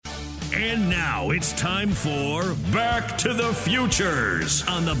And now it's time for Back to the Futures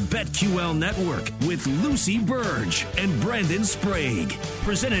on the BetQL Network with Lucy Burge and Brandon Sprague.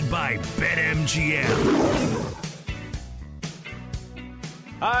 Presented by BetMGM.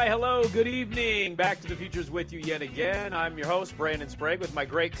 Hi, hello, good evening. Back to the Futures with you yet again. I'm your host, Brandon Sprague, with my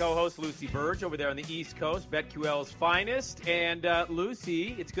great co-host, Lucy Burge, over there on the East Coast, BetQL's finest. And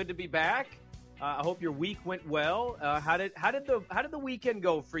Lucy, it's good to be back. I hope your week went well. How did the weekend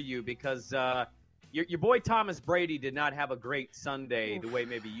go for you? Because your boy Thomas Brady did not have a great Sunday the way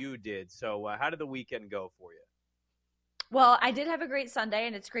maybe you did. So how did the weekend go for you? Well, I did have a great Sunday,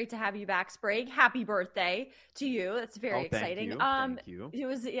 and it's great to have you back, Sprague. Happy birthday to you. That's very exciting. Thank you. It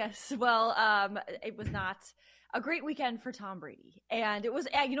was, yes. Well, it was not a great weekend for Tom Brady. And it was,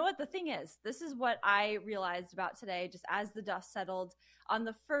 you know what? The thing is, this is what I realized about today, just as the dust settled on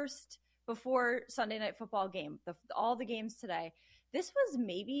the first before Sunday Night Football game, all the games today. This was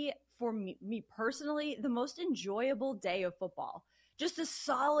maybe, for me personally, the most enjoyable day of football. Just a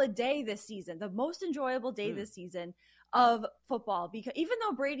solid day this season, the most enjoyable day this season of football, because even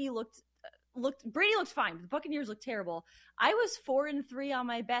though Brady looked fine, the Buccaneers looked terrible. I was 4-3 on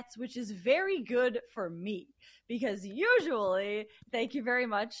my bets, which is very good for me because usually, thank you very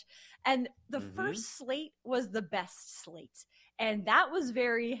much. And the first slate was the best slate. And that was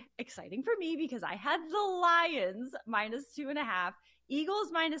very exciting for me because I had the Lions -2.5,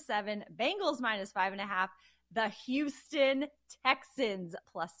 Eagles -7, Bengals -5.5, the Houston Texans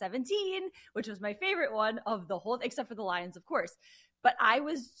 +17, which was my favorite one of the whole, except for the Lions, of course. But I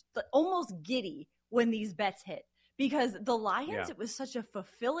was almost giddy when these bets hit because the Lions, it was such a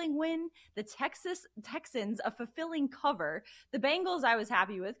fulfilling win. The Texans, a fulfilling cover. The Bengals, I was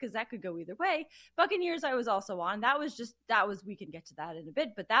happy with because that could go either way. Buccaneers, I was also on. We can get to that in a bit,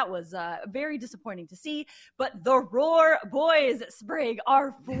 but that was very disappointing to see. But the Roar Boys, Sprague,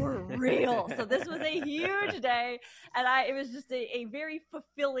 are for real. So this was a huge day, and it was just a very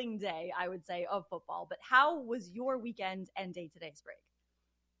fulfilling day, I would say, of football. But how was your weekend and day today, Sprague?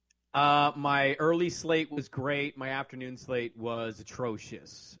 My early slate was great. My afternoon slate was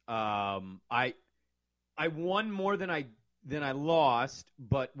atrocious. I won more than I lost,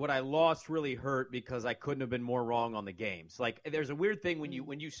 but what I lost really hurt because I couldn't have been more wrong on the games. Like, there's a weird thing when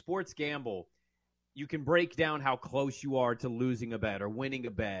you sports gamble, you can break down how close you are to losing a bet or winning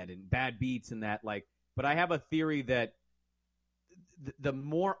a bet and bad beats and that. Like, but I have a theory that the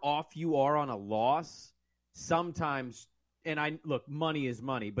more off you are on a loss, sometimes. And look, money is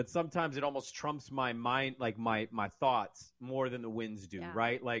money, but sometimes it almost trumps my mind, like my thoughts more than the wins do,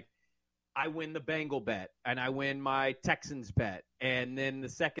 right? Like, I win the Bengal bet and I win my Texans bet. And then the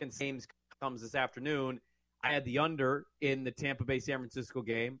second games comes this afternoon. I had the under in the Tampa Bay San Francisco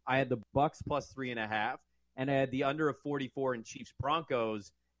game. I had the Bucks +3.5, and I had the under of 44 in Chiefs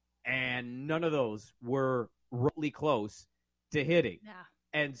Broncos. And none of those were really close to hitting. Yeah.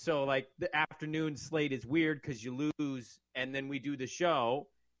 And so, like, the afternoon slate is weird because you lose, and then we do the show.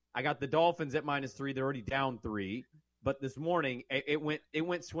 I got the Dolphins at -3. They're already down 3. But this morning, it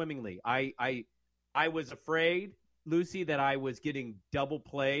went swimmingly. I was afraid, Lucy, that I was getting double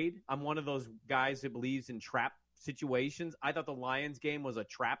played. I'm one of those guys that believes in trap situations. I thought the Lions game was a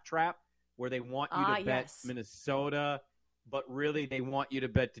trap where they want you to bet Minnesota, but really they want you to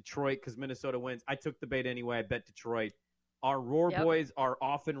bet Detroit because Minnesota wins. I took the bait anyway. I bet Detroit. Our Roar Boys are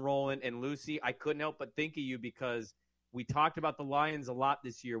off and rolling. And, Lucy, I couldn't help but think of you because we talked about the Lions a lot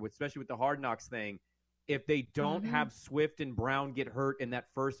this year, especially with the Hard Knocks thing. If they don't have Swift and Brown get hurt in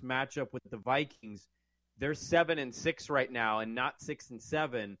that first matchup with the Vikings, they're 7-6 right now and not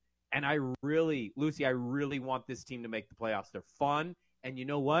 6-7. And Lucy, I really want this team to make the playoffs. They're fun. And you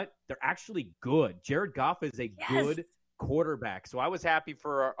know what? They're actually good. Jared Goff is a good quarterback. So I was happy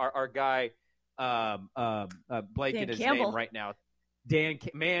for our guy – blanking his name right now.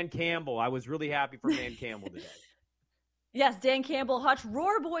 Man Campbell. I was really happy for Man Campbell today. Yes, Dan Campbell Hutch.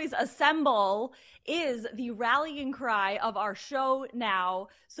 Roar Boys Assemble is the rallying cry of our show now.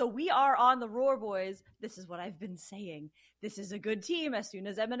 So we are on the Roar Boys. This is what I've been saying. This is a good team. As soon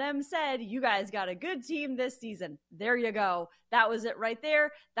as Eminem said, you guys got a good team this season. There you go. That was it right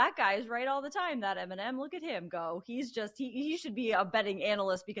there. That guy is right all the time, that Eminem. Look at him go. He's just, he should be a betting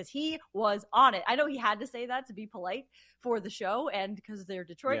analyst because he was on it. I know he had to say that to be polite for the show and because they're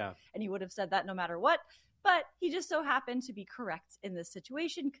Detroit, and he would have said that no matter what. But he just so happened to be correct in this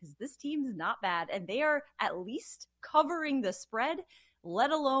situation because this team's not bad. And they are at least covering the spread, let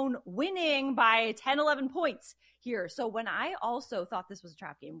alone winning by 10, 11 points here. So when I also thought this was a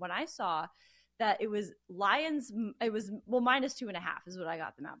trap game, when I saw that it was Lions, it was, -2.5 is what I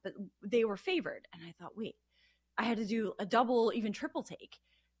got them at. But they were favored. And I thought, wait, I had to do a double, even triple take.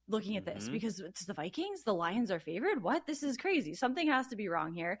 looking at this because it's the Vikings. The Lions are favored. What? This is crazy. Something has to be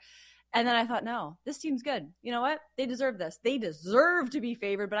wrong here. And then I thought, no, this team's good. You know what? They deserve this. They deserve to be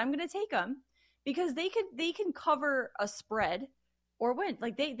favored, but I'm going to take them because they can cover a spread or win.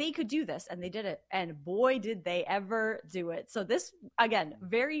 Like they could do this, and they did it. And boy, did they ever do it. So this, again,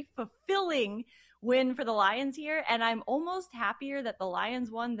 very fulfilling win for the Lions here. And I'm almost happier that the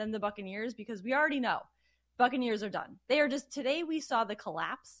Lions won than the Buccaneers because we already know Buccaneers are done. They are just, today we saw the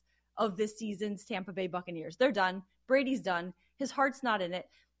collapse of this season's Tampa Bay Buccaneers. They're done. Brady's done. His heart's not in it.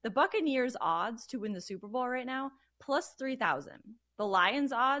 The Buccaneers odds to win the Super Bowl right now, plus 3,000. The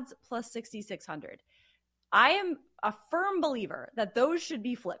Lions odds, plus 6,600. I am a firm believer that those should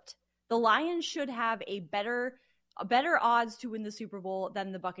be flipped. The Lions should have a better odds to win the Super Bowl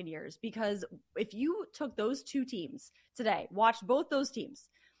than the Buccaneers, because if you took those two teams today, watched both those teams,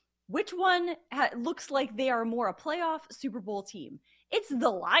 which one looks like they are more a playoff Super Bowl team? It's the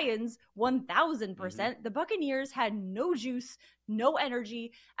Lions, 1,000%. The Buccaneers had no juice, no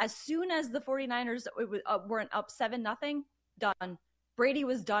energy. As soon as the 49ers weren't up 7-0, done. Brady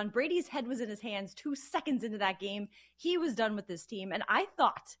was done. Brady's head was in his hands 2 seconds into that game. He was done with this team. And I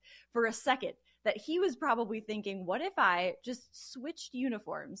thought for a second that he was probably thinking, what if I just switched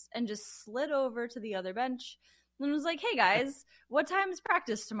uniforms and just slid over to the other bench and was like, hey guys, what time is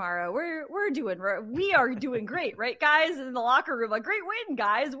practice tomorrow? We are doing great, right, guys? In the locker room, like, great win,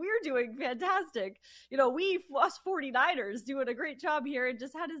 guys. We're doing fantastic. Us 49ers doing a great job here, and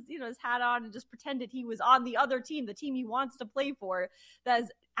just had his hat on and just pretended he was on the other team, the team he wants to play for, that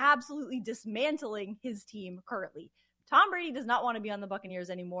is absolutely dismantling his team currently. Tom Brady does not want to be on the Buccaneers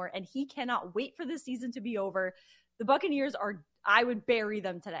anymore, and he cannot wait for this season to be over. The Buccaneers I would bury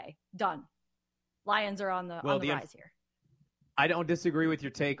them today. Done. Lions are on the rise here. I don't disagree with your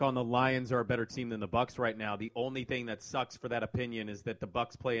take on the Lions are a better team than the Bucs right now. The only thing that sucks for that opinion is that the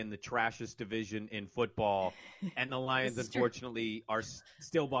Bucs play in the trashiest division in football, and the Lions, unfortunately, are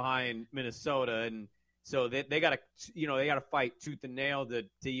still behind Minnesota, and so they got to fight tooth and nail to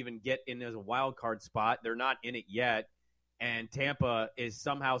even get in as a wild card spot. They're not in it yet, and Tampa is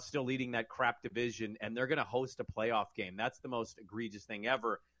somehow still leading that crap division, and they're going to host a playoff game. That's the most egregious thing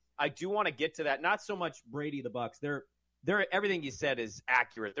ever. I do want to get to that. Not so much Brady, the Bucs. They're everything you said is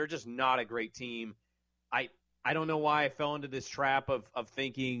accurate. They're just not a great team. I don't know why I fell into this trap of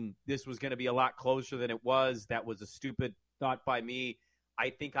thinking this was going to be a lot closer than it was. That was a stupid thought by me. I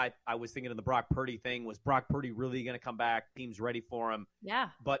think I was thinking of the Brock Purdy thing. Was Brock Purdy really going to come back? Team's ready for him. Yeah.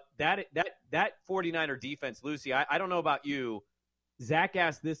 But that 49er defense, Lucy, I don't know about you. Zach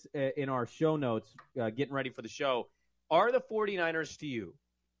asked this in our show notes, getting ready for the show. Are the 49ers to you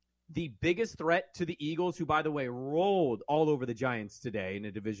the biggest threat to the Eagles, who, by the way, rolled all over the Giants today in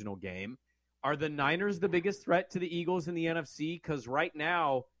a divisional game? Are the Niners the biggest threat to the Eagles in the NFC? Because right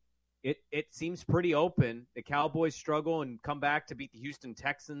now it seems pretty open. The Cowboys struggle and come back to beat the Houston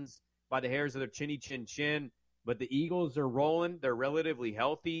Texans by the hairs of their chinny chin chin. But the Eagles are rolling. They're relatively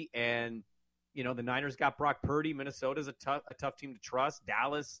healthy. And, the Niners got Brock Purdy. Minnesota's a tough team to trust.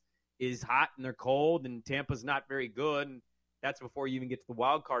 Dallas is hot and they're cold. And Tampa's not very good. And that's before you even get to the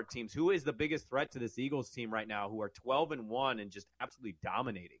wild card teams. Who is the biggest threat to this Eagles team right now, who are 12-1 and just absolutely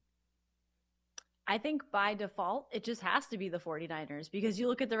dominating? I think by default, it just has to be the 49ers, because you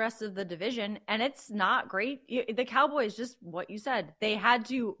look at the rest of the division and it's not great. The Cowboys, just what you said, they had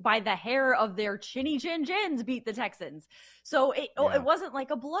to, by the hair of their chinny chin chins, beat the Texans. So it wasn't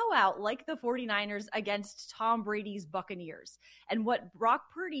like a blowout like the 49ers against Tom Brady's Buccaneers. And what Brock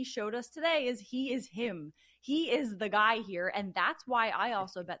Purdy showed us today is he is him. He is the guy here, and that's why I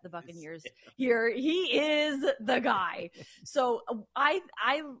also bet the Buccaneers here. He is the guy. So I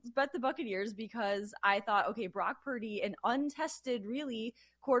bet the Buccaneers because I thought, okay, Brock Purdy, an untested, really,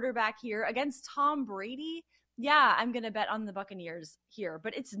 quarterback here against Tom Brady. Yeah, I'm going to bet on the Buccaneers here.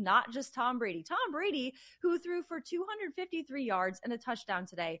 But it's not just Tom Brady. Tom Brady, who threw for 253 yards and a touchdown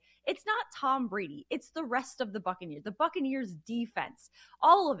today. It's not Tom Brady. It's the rest of the Buccaneers. The Buccaneers defense.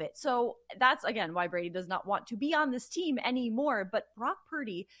 All of it. So that's, again, why Brady does not want to be on this team anymore. But Brock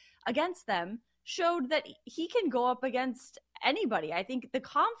Purdy against them showed that he can go up against anybody. I think the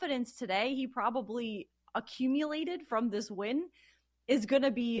confidence today he probably accumulated from this win is going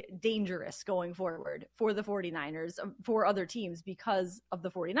to be dangerous going forward for the 49ers, for other teams because of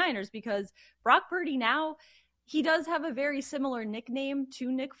the 49ers, because Brock Purdy now, he does have a very similar nickname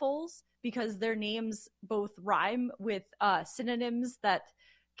to Nick Foles because their names both rhyme with synonyms that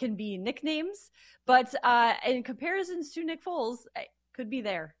can be nicknames. But in comparisons to Nick Foles, it could be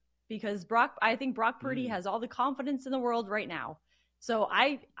there because I think Brock Purdy has all the confidence in the world right now. So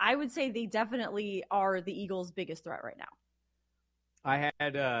I would say they definitely are the Eagles' biggest threat right now. I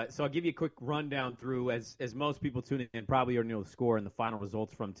had so I'll give you a quick rundown through as most people tuning in probably already know the score and the final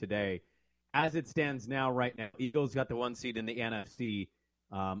results from today. As it stands now, right now, Eagles got the 1 seed in the NFC.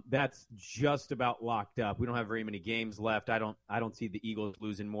 That's just about locked up. We don't have very many games left. I don't see the Eagles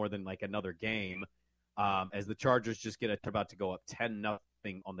losing more than like another game. As the Chargers just about to go up 10-0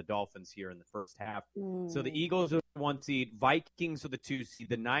 on the Dolphins here in the first half. Ooh. So the Eagles are the 1 seed, Vikings are the 2 seed,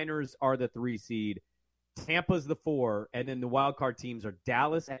 the Niners are the 3 seed, Tampa's the 4, and then the wild card teams are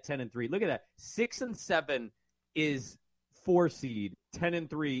Dallas at 10-3. Look at that, 6 and 7 is 4 seed, 10 and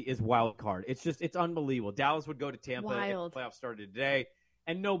 3 is wild card. It's unbelievable. Dallas would go to Tampa if the playoffs started today,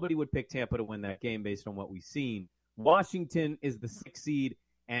 and nobody would pick Tampa to win that game based on what we've seen. Washington is the 6th seed.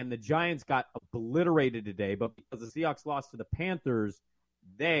 And the Giants got obliterated today, but because the Seahawks lost to the Panthers,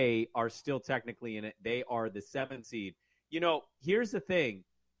 they are still technically in it. They are the 7th seed. You know, here's the thing.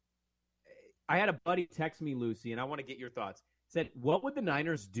 I had a buddy text me, Lucy, and I want to get your thoughts. Said, what would the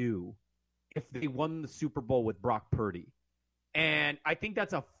Niners do if they won the Super Bowl with Brock Purdy? And I think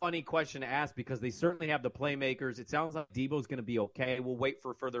that's a funny question to ask because they certainly have the playmakers. It sounds like Debo's going to be okay. We'll wait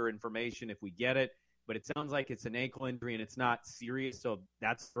for further information if we get it. But it sounds like it's an ankle injury and it's not serious, so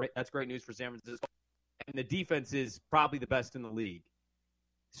that's great. That's great news for San Francisco. And the defense is probably the best in the league.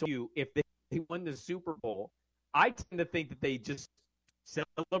 So if they win the Super Bowl, I tend to think that they just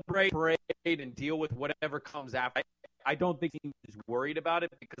celebrate, parade, and deal with whatever comes after. I don't think he's worried about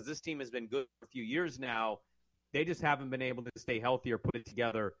it because this team has been good for a few years now. They just haven't been able to stay healthy or put it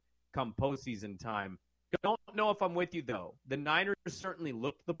together come postseason time. Don't know if I'm with you, though. The Niners certainly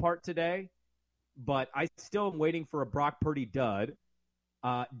looked the part today. But I still am waiting for a Brock Purdy dud.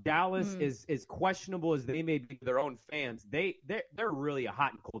 Dallas is questionable as they may be to their own fans. They're really a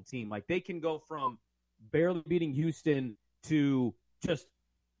hot and cold team. Like they can go from barely beating Houston to just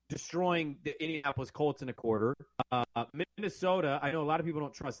destroying the Indianapolis Colts in a quarter. Minnesota, I know a lot of people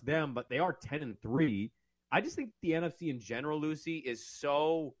don't trust them, but they are 10-3. I just think the NFC in general, Lucy, is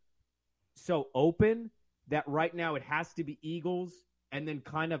so open that right now it has to be Eagles. And then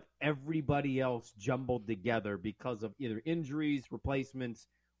kind of everybody else jumbled together because of either injuries, replacements,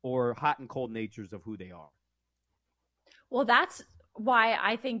 or hot and cold natures of who they are. Well, that's why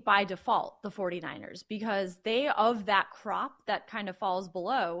I think by default, the 49ers, because they, of that crop that kind of falls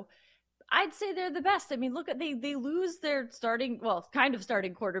below, I'd say they're the best. I mean, look at they lose their starting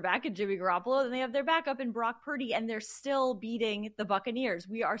quarterback in Jimmy Garoppolo, and they have their backup in Brock Purdy, and they're still beating the Buccaneers.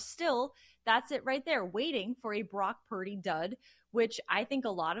 We are still, that's it right there, waiting for a Brock Purdy dud, which I think a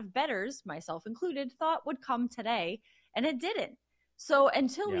lot of bettors, myself included, thought would come today, and it didn't. So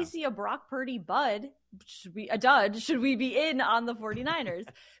until we see a Brock Purdy dud, should we be in on the 49ers?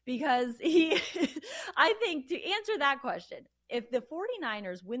 Because I think to answer that question, if the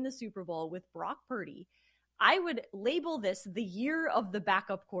 49ers win the Super Bowl with Brock Purdy, I would label this the year of the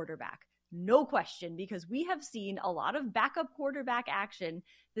backup quarterback. No question, because we have seen a lot of backup quarterback action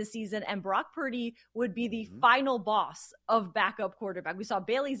this season, and Brock Purdy would be the final boss of backup quarterback. We saw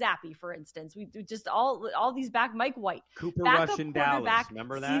Bailey Zappi, for instance. We just all these Mike White. Cooper Rush in Dallas.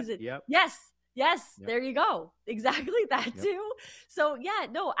 Remember that? Season. Yep. Yes. Yep. There you go. Exactly that too. So yeah,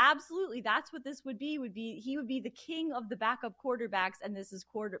 no, absolutely. That's what this would be. He would be the king of the backup quarterbacks, and this is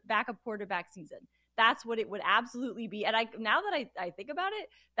backup quarterback season. That's what it would absolutely be. And now that I think about it,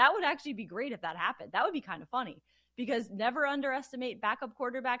 that would actually be great if that happened. That would be kind of funny because never underestimate backup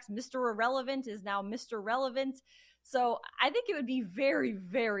quarterbacks. Mr. Irrelevant is now Mr. Relevant. So I think it would be very,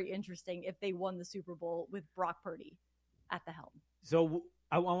 very interesting if they won the Super Bowl with Brock Purdy at the helm. So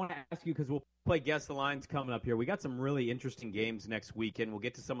I want to ask you, because we'll play Guess the Lines coming up here. We got some really interesting games next weekend. We'll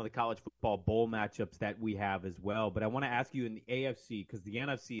get to some of the college football bowl matchups that we have as well. But I want to ask you in the AFC, because the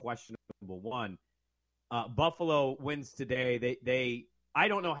NFC questionable one. Buffalo wins today. I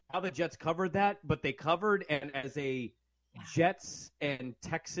don't know how the Jets covered that, but they covered. And as a Jets and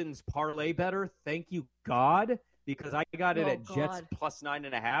Texans parlay better, thank you, God, because I got it at Jets plus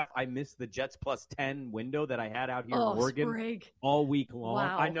 9.5. I missed the Jets plus 10 window that I had out here in Oregon all week long.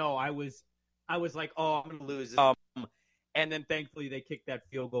 Wow. I know. I was like, I'm going to lose. And then thankfully they kicked that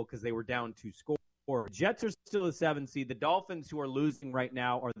field goal because they were down 2 scores. Jets are still a 7 seed. The Dolphins, who are losing right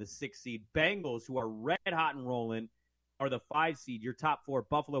now, are the 6 seed. Bengals, who are red hot and rolling, are the 5 seed. Your top 4: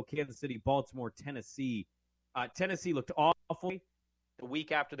 Buffalo, Kansas City, Baltimore, Tennessee. Tennessee looked awful the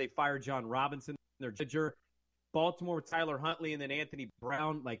week after they fired John Robinson, their judger. Baltimore with Tyler Huntley and then Anthony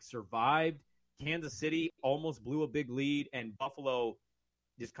Brown survived. Kansas City almost blew a big lead, and Buffalo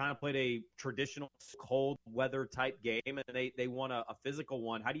just kind of played a traditional cold weather type game, and they won a physical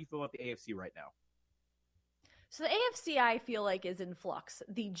one. How do you feel about the AFC right now? So the AFC, I feel like, is in flux.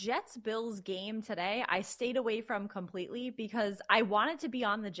 The Jets-Bills game today, I stayed away from completely because I wanted to be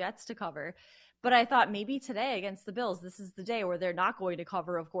on the Jets to cover. But I thought maybe today against the Bills, this is the day where they're not going to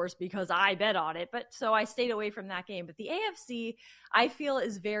cover, of course, because I bet on it. But so I stayed away from that game. But the AFC, I feel,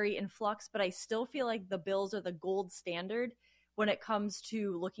 is very in flux, but I still feel like the Bills are the gold standard when it comes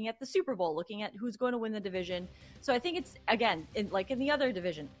to looking at the Super Bowl, looking at who's going to win the division. So I think it's, again, like in the other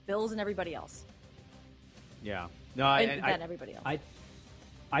division, Bills and everybody else. Yeah. No, everybody else.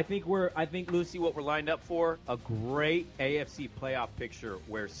 I think Lucy, what we're lined up for, a great AFC playoff picture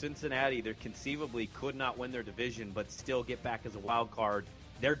where Cincinnati, they conceivably could not win their division but still get back as a wild card.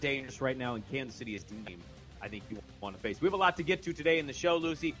 They're dangerous right now, and Kansas City is the team I think you want to face. We have a lot to get to today in the show,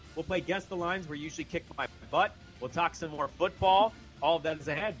 Lucy. We'll play Guess the Lines, where you usually kick my butt. We'll talk some more football. All of that is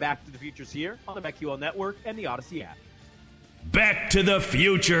ahead. Back to the Futures here on the BetQL Network and the Odyssey app. Back to the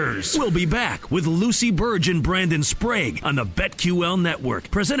Futures. We'll be back with Lucy Burge and Brandon Sprague on the BetQL Network,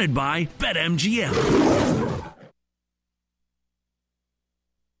 presented by BetMGM.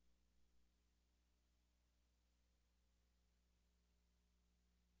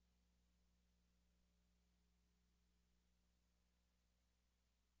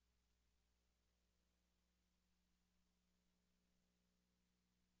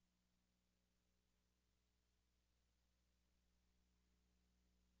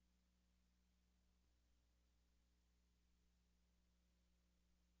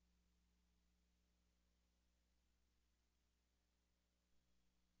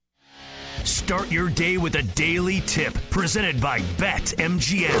 Start your day with a daily tip presented by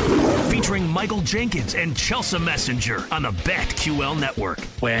BetMGM, featuring Michael Jenkins and Chelsea Messenger on the BetQL Network.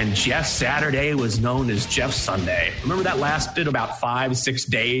 When Jeff Saturday was known as Jeff Sunday. Remember that lasted about 5-6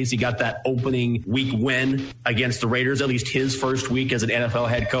 days. He got that opening week win against the Raiders, at least his first week as an NFL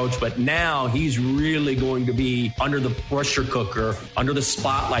head coach. But now he's really going to be under the pressure cooker, under the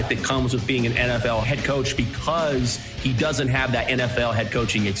spotlight that comes with being an NFL head coach because he doesn't have that NFL head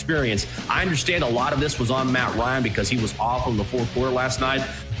coaching experience. I understand a lot of this was on Matt Ryan because he was awful in the fourth quarter last night.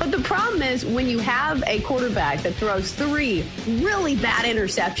 But the problem is when you have a quarterback that throws 3 really bad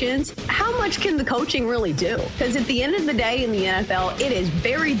interceptions, how much can the coaching really do? Because at the end of the day in the NFL, it is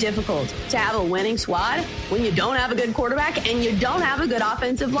very difficult to have a winning squad when you don't have a good quarterback and you don't have a good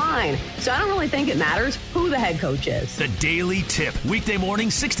offensive line. So I don't really think it matters who the head coach is. The Daily Tip, weekday morning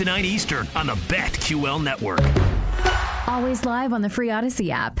 6 to 9 Eastern on the BetQL Network. Always live on the free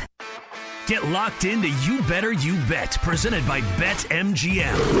Odyssey app. Get locked into You Better You Bet, presented by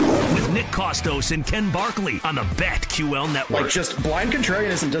BetMGM, with Nick Kostos and Ken Barkley on the BetQL Network. Like, just blind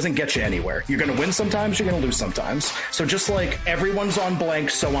contrarianism doesn't get you anywhere. You're going to win sometimes, you're going to lose sometimes. So just like everyone's on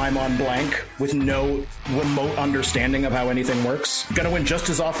blank, so I'm on blank, with no remote understanding of how anything works. Going to win just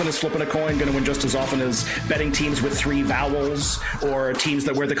as often as flipping a coin, going to win just as often as betting teams with 3 vowels, or teams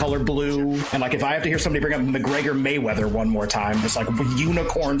that wear the color blue. And like, if I have to hear somebody bring up McGregor Mayweather one more time, this like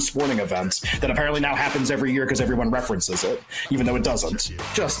unicorn sporting event that apparently now happens every year because everyone references it, even though it doesn't.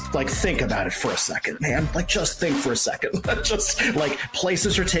 Just like think about it for a second, man. Like, just think for a second. Just like,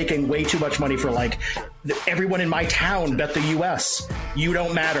 places are taking way too much money for like, everyone in my town bet the US. You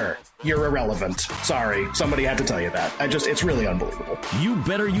don't matter. You're irrelevant. Sorry, somebody had to tell you that. It's really unbelievable. You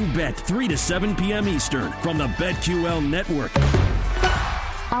Better You Bet, 3 to 7 p.m. Eastern from the BetQL Network.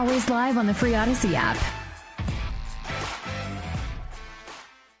 Always live on the free Odyssey app.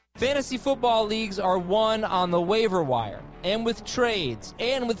 Fantasy football leagues are won on the waiver wire, and with trades,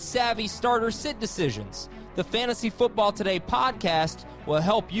 and with savvy starter sit decisions. The Fantasy Football Today podcast will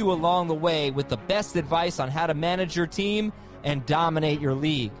help you along the way with the best advice on how to manage your team and dominate your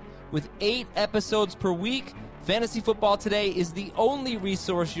league. With 8 episodes per week, Fantasy Football Today is the only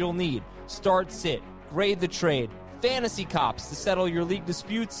resource you'll need. Start sit, grade the trade, fantasy cops to settle your league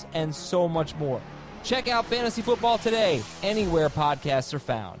disputes, and so much more. Check out Fantasy Football Today anywhere podcasts are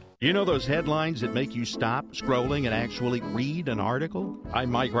found. You know those headlines that make you stop scrolling and actually read an article? I'm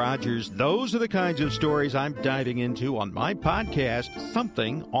Mike Rogers. Those are the kinds of stories I'm diving into on my podcast,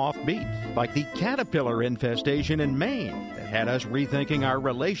 Something Offbeat, like the caterpillar infestation in Maine that had us rethinking our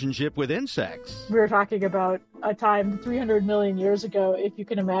relationship with insects. We were talking about a time 300 million years ago, if you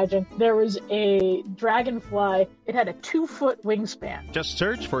can imagine. There was a dragonfly. It had a 2-foot wingspan. Just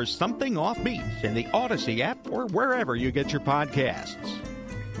search for Something Offbeat in the Odyssey app or wherever you get your podcasts.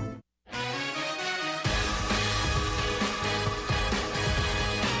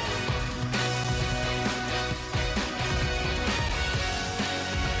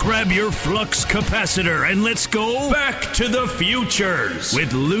 Grab your flux capacitor and let's go back to the futures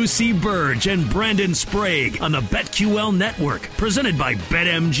with Lucy Burge and Brandon Sprague on the BetQL Network, presented by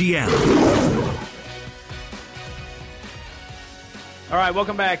BetMGM. All right,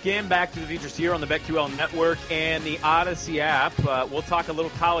 welcome back in. Back to the Futures here on the BetQL Network and the Odyssey app. We'll talk a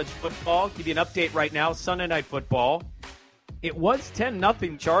little college football. Give you an update right now. Sunday Night Football. It was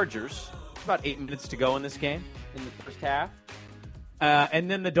 10-0 Chargers. About 8 minutes to go in this game in the first half. And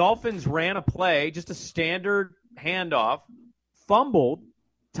then the Dolphins ran a play, just a standard handoff, fumbled.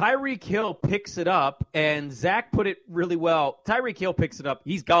 Tyreek Hill picks it up, and Zach put it really well. Tyreek Hill picks it up.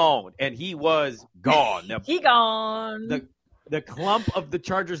 He's gone, and he was gone. He gone. The clump of the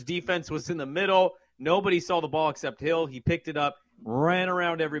Chargers defense was in the middle. Nobody saw the ball except Hill. He picked it up, ran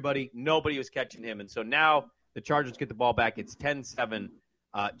around everybody. Nobody was catching him. And so now the Chargers get the ball back. It's 10-7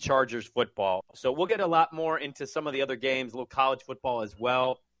 Chargers football. So we'll get a lot more into some of the other games, a little college football as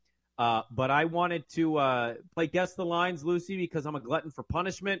well. But I wanted to play Guess the Lines, Lucy, because I'm a glutton for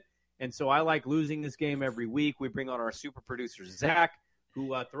punishment. And so I like losing this game every week. We bring on our super producer, Zach,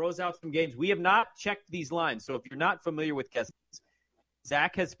 who throws out some games. We have not checked these lines. So if you're not familiar with guesses,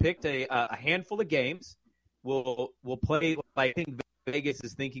 Zach has picked a handful of games. We'll play what I think Vegas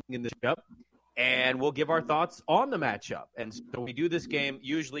is thinking in this matchup, and we'll give our thoughts on the matchup. And so we do this game.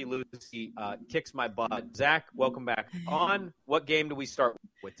 Usually Lucy kicks my butt. Zach, welcome back on. What game do we start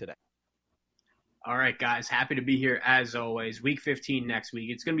with today? All right, guys, happy to be here as always. Week 15 next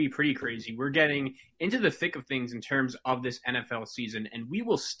week. It's going to be pretty crazy. We're getting into the thick of things in terms of this NFL season, and we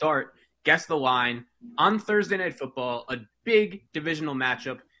will start Guess the Line on Thursday Night Football, a big divisional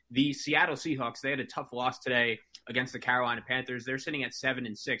matchup. The Seattle Seahawks, they had a tough loss today against the Carolina Panthers. They're sitting at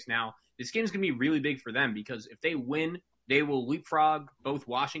 7-6 now. This game is going to be really big for them because if they win, they will leapfrog both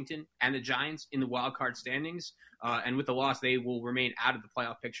Washington and the Giants in the wild card standings. And with the loss, they will remain out of the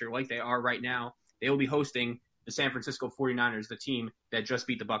playoff picture like they are right now. They will be hosting the San Francisco 49ers, the team that just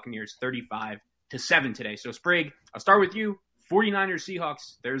beat the Buccaneers 35-7 today. So, Sprague, I'll start with you. 49ers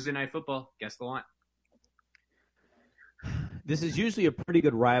Seahawks, Thursday Night Football. Guess the line. This is usually a pretty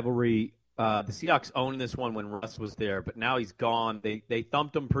good rivalry. The Seahawks owned this one when Russ was there, but now he's gone. They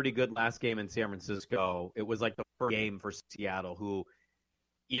thumped him pretty good last game in San Francisco. It was like the first game for Seattle, who,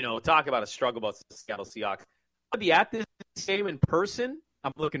 talk about a struggle about the Seattle Seahawks. I'll be at this game in person.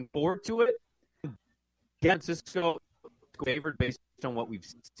 I'm looking forward to it. San Francisco favored based on what we've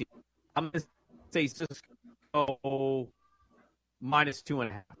seen. I'm going to say Cisco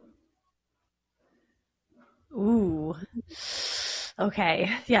 -2.5. Ooh.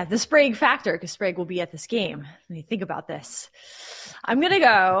 Okay. Yeah, the Sprague factor, because Sprague will be at this game. Let me think about this. I'm going to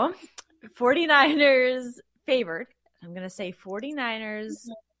go 49ers favored. I'm going to say 49ers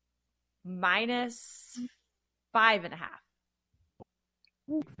 -5.5.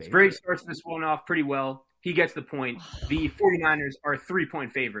 Sprague starts this one off pretty well. He gets the point. The 49ers are a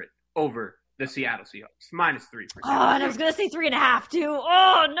 3-point favorite over the Seattle Seahawks. -3. And I was going to say 3.5 too.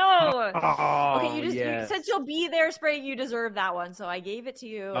 Oh, no. Okay, you since you'll be there, Sprague, you deserve that one. So I gave it to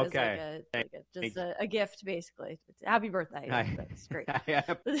you as a gift, basically. Happy birthday. That's great. I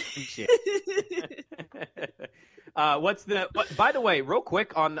appreciate it. By the way, real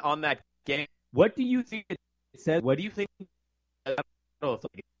quick on that game, what do you think it says? What do you think? I don't know if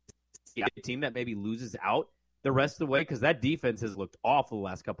it's a team that maybe loses out the rest of the way, because that defense has looked awful the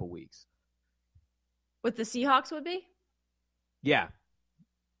last couple of weeks. What the Seahawks would be? Yeah.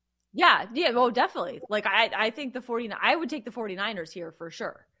 Yeah, well, definitely. Like, I think I would take the 49ers here for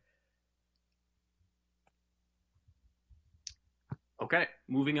sure. Okay,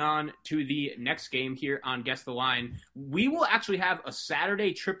 moving on to the next game here on Guess the Line. We will actually have a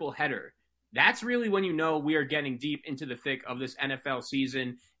Saturday triple header. That's really when you know we are getting deep into the thick of this NFL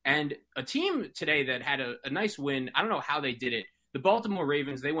season. And a team today that had a nice win, I don't know how they did it. The Baltimore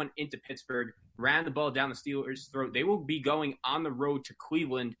Ravens, they went into Pittsburgh, ran the ball down the Steelers' throat. They will be going on the road to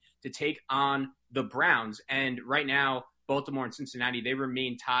Cleveland to take on the Browns. And right now, Baltimore and Cincinnati, they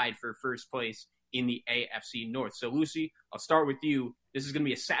remain tied for first place in the AFC North. So, Lucy, I'll start with you. This is going to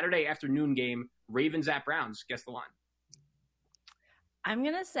be a Saturday afternoon game. Ravens at Browns. Guess the line. I'm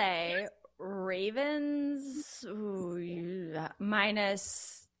going to say Ravens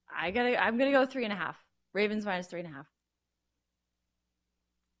minus. I'm going to go 3.5. Ravens minus 3.5.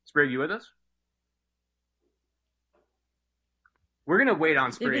 Sprague, you with us? We're going to wait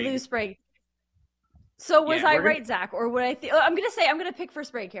on Sprague. Did we lose Sprague? So was I right, Zach? Or would I I'm going to pick for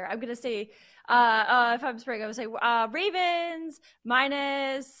Sprague here. I'm going to say, if I'm Sprague, I would say Ravens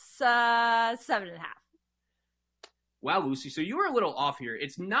minus 7.5. Wow, Lucy. So you were a little off here.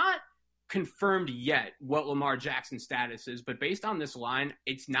 It's not confirmed yet what Lamar Jackson's status is, but based on this line,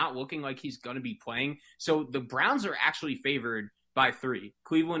 it's not looking like he's going to be playing. So the Browns are actually favored by 3.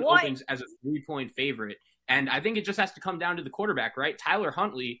 Cleveland opens as a 3-point favorite. And I think it just has to come down to the quarterback, right? Tyler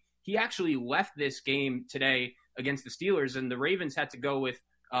Huntley, he actually left this game today against the Steelers, and the Ravens had to go with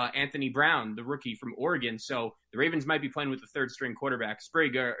Anthony Brown, the rookie from Oregon. So the Ravens might be playing with the third-string quarterback.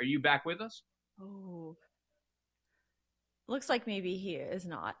 Sprague, are you back with us? Oh, looks like maybe he is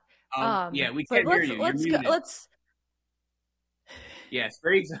not. Yeah, we can't hear you. Let's. Yeah,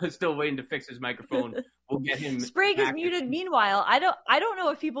 Sprague's still waiting to fix his microphone. We'll get him. Sprague is muted. Meanwhile, I don't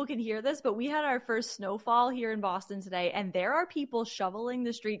know if people can hear this, but we had our first snowfall here in Boston today, and there are people shoveling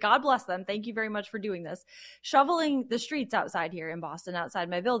the street. God bless them. Thank you very much for doing this. Shoveling the streets outside here in Boston, outside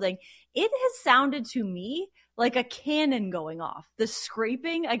my building. It has sounded to me like a cannon going off. The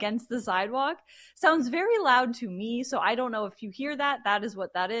scraping against the sidewalk sounds very loud to me, so I don't know if you hear that. That is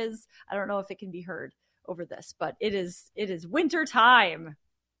what that is. I don't know if it can be heard over this, but it is winter time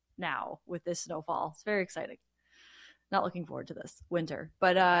now with this snowfall. It's very exciting. Not looking forward to this winter,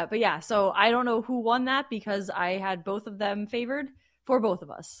 but yeah. So I don't know who won that because I had both of them favored for both of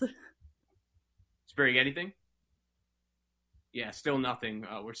us. Sprague, anything? Yeah, still nothing.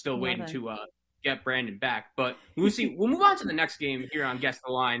 We're still waiting to get Brandon back. But Lucy, we'll move on to the next game here on Guess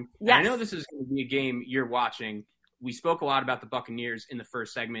the Line. Yes. I know this is going to be a game you're watching. We spoke a lot about the Buccaneers in the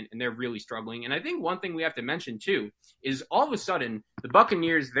first segment, and they're really struggling. And I think one thing we have to mention, too, is all of a sudden, the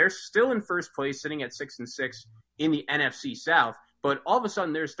Buccaneers, they're still in first place, sitting at 6-6 in the NFC South. But all of a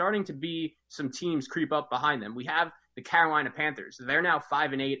sudden, there's starting to be some teams creep up behind them. We have the Carolina Panthers. They're now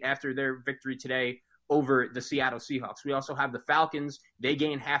 5-8 after their victory today over the Seattle Seahawks. We also have the Falcons. They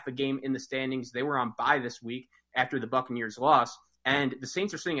gained half a game in the standings. They were on bye this week after the Buccaneers lost. And the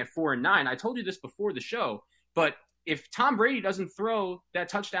Saints are sitting at 4-9. I told you this before the show, but if Tom Brady doesn't throw that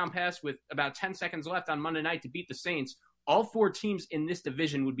touchdown pass with about 10 seconds left on Monday night to beat the Saints, all four teams in this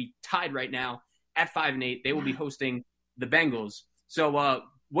division would be tied right now at 5-8. They will be hosting the Bengals. So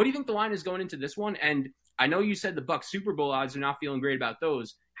what do you think the line is going into this one? And I know you said the Bucs Super Bowl odds are not feeling great about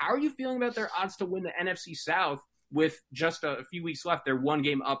those. How are you feeling about their odds to win the NFC South with just a few weeks left? They're one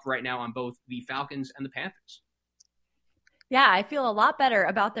game up right now on both the Falcons and the Panthers. Yeah, I feel a lot better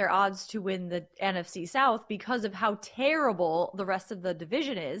about their odds to win the NFC South because of how terrible the rest of the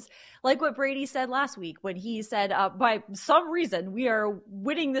division is. Like what Brady said last week when he said, by some reason, we are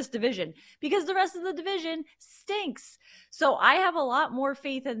winning this division because the rest of the division stinks. So I have a lot more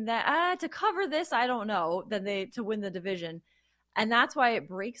faith in that to cover this. I don't know than to win the division. And that's why it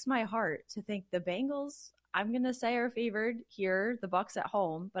breaks my heart to think the Bengals, I'm going to say, are favored here, the Bucs at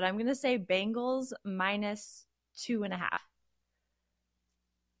home, but I'm going to say Bengals -2.5.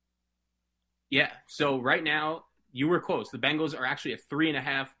 Yeah, so right now, you were close. The Bengals are actually a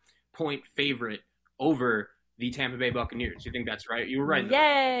 3.5-point favorite over the Tampa Bay Buccaneers. You think that's right? You were right.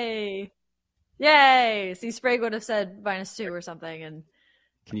 Yay! Yay! See, Sprague would have said -2 or something, and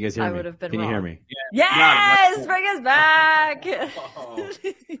can you guys hear me? I would have been Can wrong. you hear me? Yes! Sprague is back!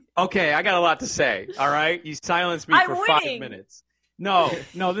 Okay, I got a lot to say, all right? You silenced me for 5 minutes. No,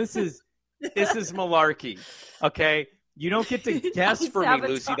 this is malarkey, okay? You don't get to guess for me,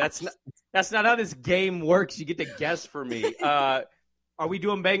 Lucy. That's not how this game works. You get to guess for me. Are we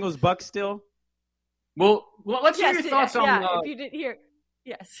doing Bengals Bucks still? Well, let's hear your thoughts on. Yeah, if you didn't hear,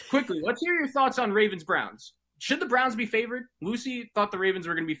 yes. Quickly, let's hear your thoughts on Ravens Browns. Should the Browns be favored? Lucy thought the Ravens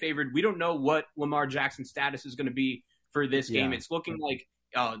were going to be favored. We don't know what Lamar Jackson's status is going to be for this game. It's looking like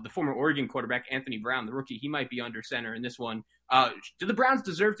the former Oregon quarterback, Anthony Brown, the rookie, he might be under center in this one. Do the Browns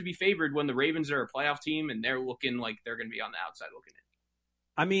deserve to be favored when the Ravens are a playoff team and they're looking like they're going to be on the outside looking in?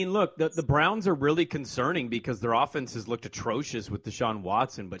 I mean, look, the Browns are really concerning because their offense has looked atrocious with Deshaun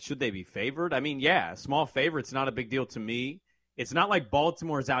Watson, but should they be favored? I mean, yeah, small favorite's not a big deal to me. It's not like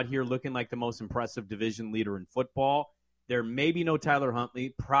Baltimore's out here looking like the most impressive division leader in football. There may be no Tyler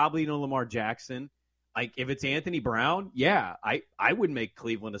Huntley, probably no Lamar Jackson. Like, if it's Anthony Brown, yeah, I would make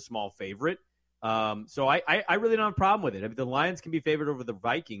Cleveland a small favorite. So I really don't have a problem with it. If the Lions can be favored over the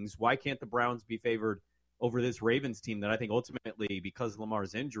Vikings, why can't the Browns be favored over this Ravens team that I think ultimately, because of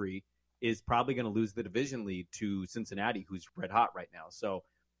Lamar's injury, is probably going to lose the division lead to Cincinnati, who's red hot right now. So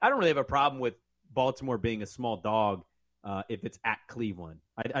I don't really have a problem with Baltimore being a small dog if it's at Cleveland.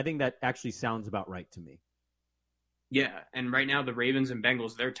 I think that actually sounds about right to me. Yeah, and right now the Ravens and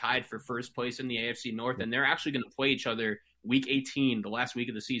Bengals, they're tied for first place in the AFC North, and they're actually going to play each other Week 18, the last week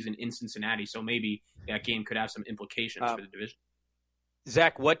of the season in Cincinnati, so maybe that game could have some implications for the division.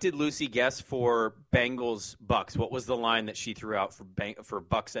 Zach, what did Lucy guess for Bengals Bucks? What was the line that she threw out for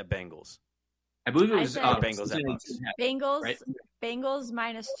Bucks at Bengals? I believe it was Bengals at Bucks. Bengals, right? Bengals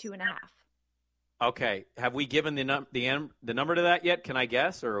 -2.5. Okay, have we given the number to that yet? Can I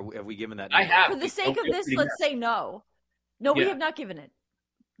guess, or have we given that? I have. For the sake of this, let's say no. No, we have not given it.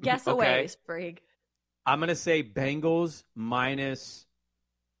 Guess away, Sprague. I'm going to say Bengals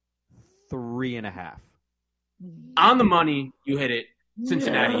 -3.5. On the money, you hit it.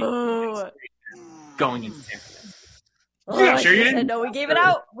 Cincinnati going into Tampa. Yeah, sure you didn't. No, we gave it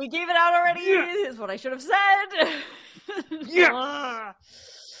out. We gave it out already. Is what I should have said. Yeah.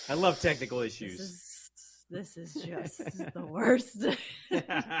 I love technical issues. This is just the worst.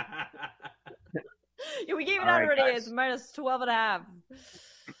 Yeah, we gave it out already. Guys. It's minus 12.5.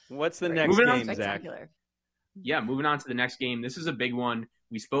 What's the next game, Zach? Yeah, moving on to the next game. This is a big one.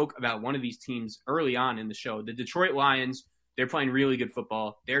 We spoke about one of these teams early on in the show. The Detroit Lions, they're playing really good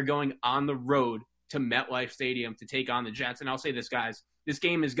football. They're going on the road to MetLife Stadium to take on the Jets. And I'll say this, guys, this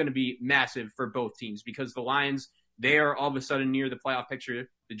game is going to be massive for both teams because the Lions, they are all of a sudden near the playoff picture.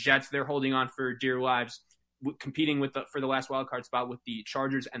 The Jets, they're holding on for dear lives, competing for the last wildcard spot with the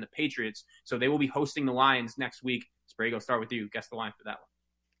Chargers and the Patriots. So they will be hosting the Lions next week. Sprague, I'll start with you. Guess the line for that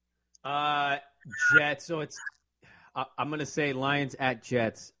one. Jets. So it's I'm going to say Lions at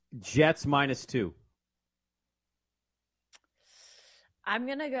Jets. Jets -2. I'm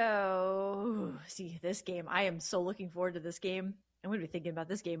going to go see this game. I am so looking forward to this game. I'm going to be thinking about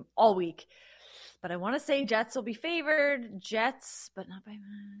this game all week. But I want to say Jets will be favored. Jets, but not by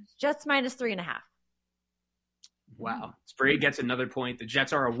much. Jets -3.5. Wow. Sprague gets another point. The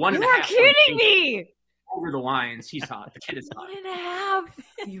Jets are a 1.5. You are kidding me! Over the Lions. He's hot. The kid is hot. 1.5?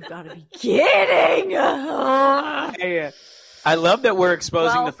 You've got to be kidding! I love that we're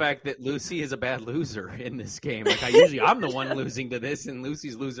exposing the fact that Lucy is a bad loser in this game. Like I'm the one losing to this, and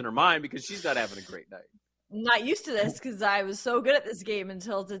Lucy's losing her mind because she's not having a great night. I'm not used to this because I was so good at this game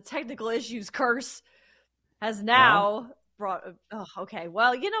until the technical issues curse has now brought. Oh, okay.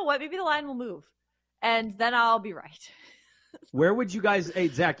 Well, you know what? Maybe the line will move, and then I'll be right. Where would you guys? Hey,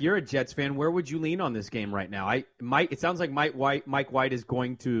 Zach, you're a Jets fan. Where would you lean on this game right now? It sounds like Mike White is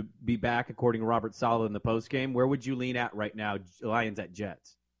going to be back, according to Robert Saleh in the post game. Where would you lean at right now? Lions at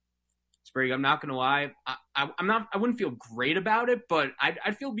Jets. Sprague, I'm not gonna lie. I wouldn't feel great about it, but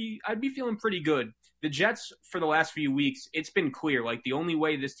I'd be feeling pretty good. The Jets, for the last few weeks, it's been clear. Like, the only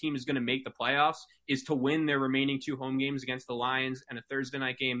way this team is going to make the playoffs is to win their remaining 2 home games against the Lions and a Thursday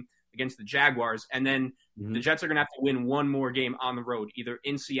night game against the Jaguars. And then the Jets are going to have to win one more game on the road, either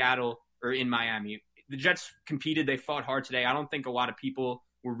in Seattle or in Miami. The Jets competed. They fought hard today. I don't think a lot of people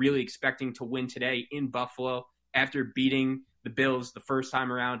were really expecting to win today in Buffalo after beating the Bills the first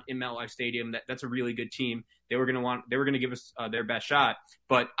time around in MetLife Stadium. That's a really good team. They were going to give us their best shot.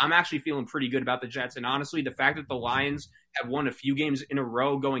 But I'm actually feeling pretty good about the Jets. And honestly, the fact that the Lions have won a few games in a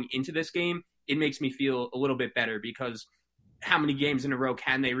row going into this game, it makes me feel a little bit better because how many games in a row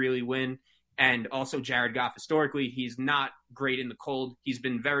can they really win? And also Jared Goff, historically, he's not great in the cold. He's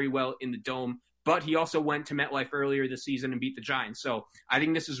been very well in the dome. But he also went to MetLife earlier this season and beat the Giants. So I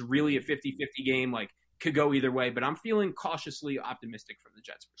think this is really a 50-50 game. Like, could go either way, but I'm feeling cautiously optimistic from the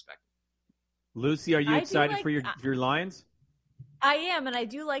Jets' perspective. Lucy, are you excited for your Lions? I am, and I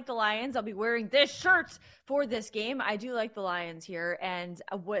do like the Lions. I'll be wearing this shirt for this game. I do like the Lions here, and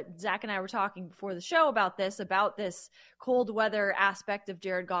what Zach and I were talking before the show about this cold weather aspect of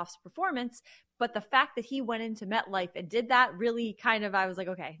Jared Goff's performance, but the fact that he went into MetLife and did that really I was like,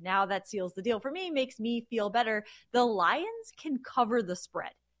 okay, now that seals the deal for me, makes me feel better. The Lions can cover the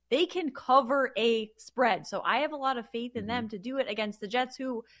spread. They can cover a spread. So I have a lot of faith in them to do it against the Jets,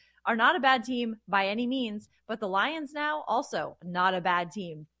 who are not a bad team by any means, but the Lions now also not a bad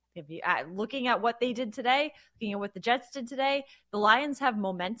team. If you looking at what they did today, looking at what the Jets did today, the Lions have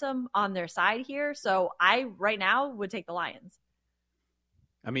momentum on their side here. So I right now would take the Lions.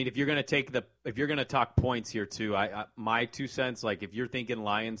 I mean, if you're going to talk points here too, my 2 cents, like if you're thinking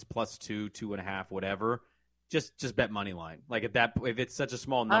Lions +2, 2.5, whatever, just bet money line. Like if it's such a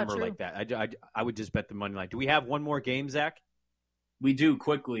small number like that, I would just bet the money line. Do we have one more game, Zach? We do,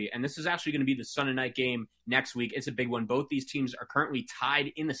 quickly, and this is actually going to be the Sunday night game next week. It's a big one. Both these teams are currently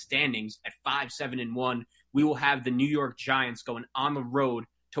tied in the standings at 5-7-1. We will have the New York Giants going on the road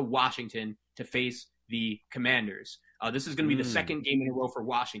to Washington to face the Commanders. This is going to be the second game in a row for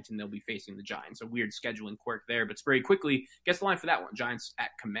Washington. They'll be facing the Giants. A weird scheduling quirk there, but very quickly, guess the line for that one. Giants at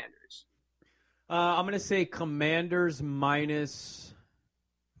Commanders. I'm going to say Commanders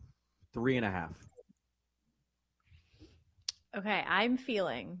 -3.5. Okay, I'm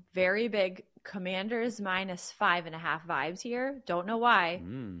feeling very big Commanders -5.5 vibes here. Don't know why,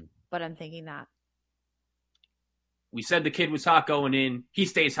 but I'm thinking that. We said the kid was hot going in. He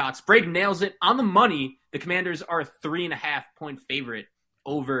stays hot. Sprague nails it on the money. The Commanders are a 3.5-point favorite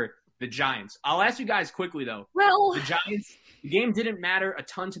over the Giants. I'll ask you guys quickly, though. Well, the Giants, the game didn't matter a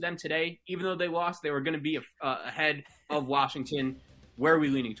ton to them today. Even though they lost, they were going to be ahead of Washington. Where are we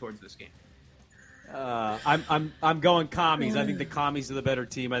leaning towards this game? I'm going Commies. I think the Commies are the better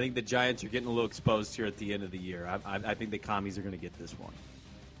team. I think the Giants are getting a little exposed here at the end of the year. I think the Commies are going to get this one.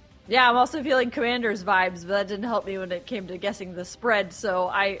 Yeah, I'm also feeling Commanders vibes, but that didn't help me when it came to guessing the spread. So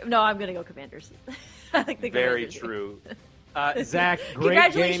I'm going to go Commanders. I think the Very Commanders. True. Zach, great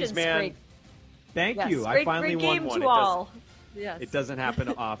Congratulations, games, man. Greg. Thank Yes, you. great, I finally great game won one. to all. Yes. It doesn't happen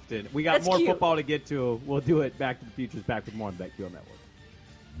often. We got That's more cute. football to get to. We'll do it. Back to the Futures. Back with more on BetQL Network.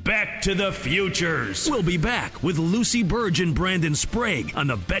 Back to the Futures. We'll be back with Lucy Burge and Brandon Sprague on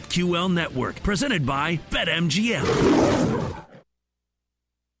the BetQL Network, presented by BetMGM.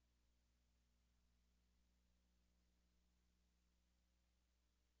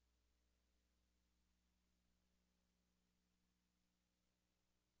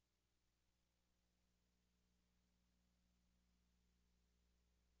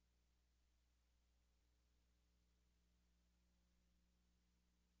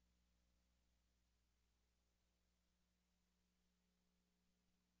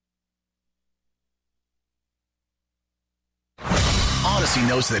 Odyssey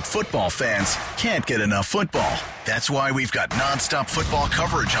knows that football fans can't get enough football. That's why we've got nonstop football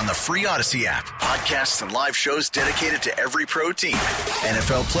coverage on the free Odyssey app. Podcasts and live shows dedicated to every pro team.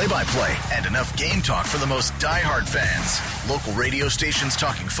 NFL play-by-play and enough game talk for the most diehard fans. Local radio stations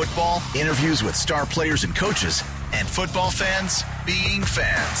talking football, interviews with star players and coaches, and football fans being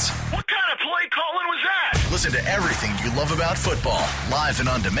fans. What kind of play calling was that? Listen to everything you love about football, live and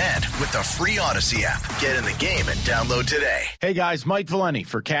on demand with the free Odyssey app. Get in the game and download today. Hey guys, Mike Valeni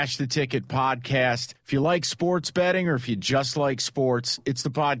for Cash the Ticket podcast. If you like sports betting or if you just like sports, it's the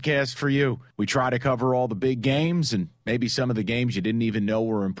podcast for you. We try to cover all the big games and maybe some of the games you didn't even know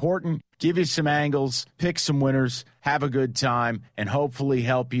were important. Give you some angles, pick some winners, have a good time, and hopefully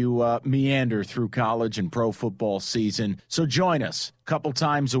help you meander through college and pro football season. So join us a couple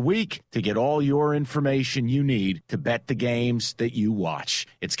times a week to get all your information you need to bet the games that you watch.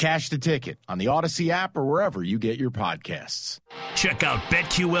 It's Cash the Ticket on the Odyssey app or wherever you get your podcasts. Check out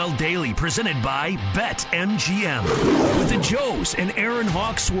BetQL Daily, presented by BetMGM, with the Joes and Aaron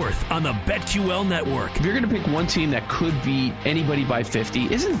Hawksworth on the BetQL Network. If you're going to pick one team that could beat anybody by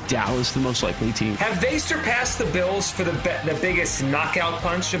 50, isn't Dallas the most likely team? Have they surpassed the Bills for the biggest knockout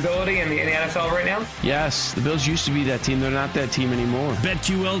punch ability in the NFL right now? Yes, the Bills used to be that team. They're not that team anymore.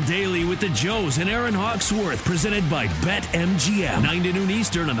 BetQL Daily with the Joes and Aaron Hawksworth, presented by BetMGM, 9 to noon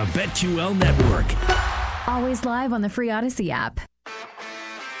Eastern on the BetQL Network. Always live on the free Odyssey app.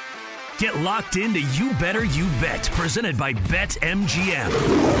 Get locked into You Better You Bet, presented by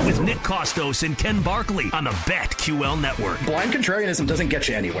BetMGM, with Nick Costos and Ken Barkley on the BetQL Network. Blind contrarianism doesn't get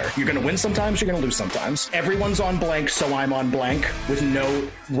you anywhere. You're going to win sometimes, you're going to lose sometimes. Everyone's on blank, so I'm on blank, with no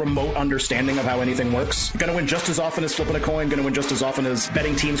remote understanding of how anything works. Going to win just as often as flipping a coin, going to win just as often as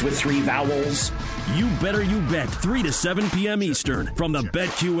betting teams with 3 vowels. You Better You Bet, 3 to 7 p.m. Eastern, from the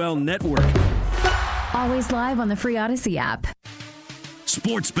BetQL Network. Always live on the free Odyssey app.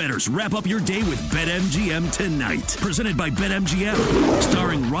 Sports bettors, wrap up your day with BetMGM tonight. Presented by BetMGM.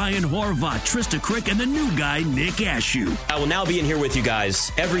 Starring Ryan Horvath, Trista Crick, and the new guy, Nick Ashew. I will now be in here with you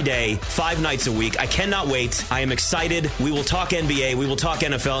guys every day, 5 nights a week. I cannot wait. I am excited. We will talk NBA, we will talk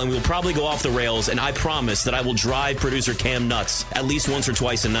NFL, and we will probably go off the rails. And I promise that I will drive producer Cam nuts at least once or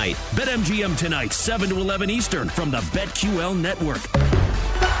twice a night. BetMGM tonight, 7 to 11 Eastern, from the BetQL Network.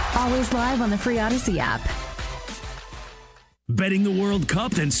 Always live on the free Odyssey app. Betting the World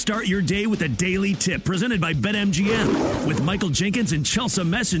Cup, then start your day with a daily tip presented by BetMGM with Michael Jenkins and Chelsea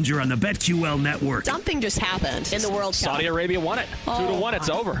Messenger on the BetQL Network. Something just happened in the World Cup. Saudi Arabia won it. 2-1, it's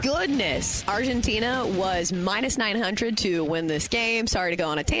over. Goodness. Argentina was minus 900 to win this game. Sorry to go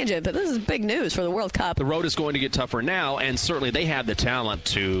on a tangent, but this is big news for the World Cup. The road is going to get tougher now, and certainly they have the talent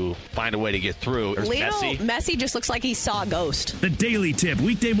to find a way to get through. There's Messi just looks like he saw a ghost. The Daily Tip,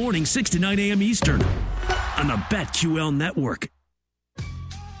 weekday morning, 6 to 9 a.m. Eastern on the BetQL Network.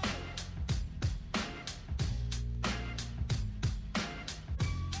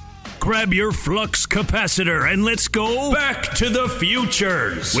 Grab your flux capacitor and let's go back to the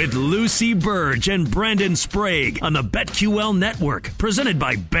futures with Lucy Burge and Brandon Sprague on the BetQL Network, presented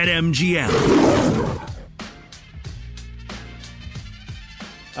by BetMGM.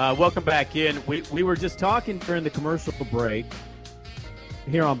 Welcome back in. We were just talking during the commercial break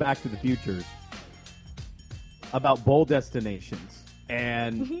here on Back to the Futures about bowl destinations.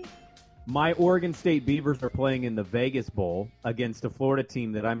 And my Oregon State Beavers are playing in the Vegas Bowl against a Florida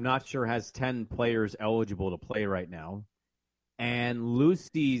team that I'm not sure has 10 players eligible to play right now. And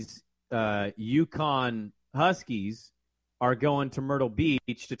Lucy's Yukon Huskies are going to Myrtle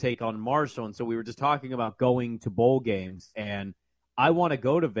Beach to take on Marshall. And so we were just talking about going to bowl games. And I want to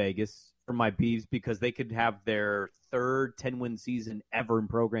go to Vegas for my Beavs because they could have their third 10-win season ever in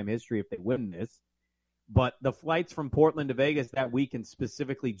program history if they win this. But the flights from Portland to Vegas that weekend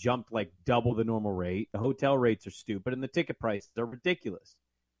specifically jumped like double the normal rate. The hotel rates are stupid, and the ticket prices are ridiculous.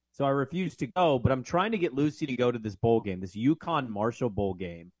 So I refuse to go, but I'm trying to get Lucy to go to this bowl game, this UConn-Marshall bowl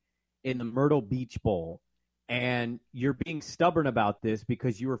game in the Myrtle Beach Bowl. And you're being stubborn about this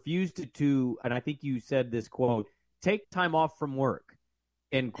because you refused to, and I think you said this quote, take time off from work,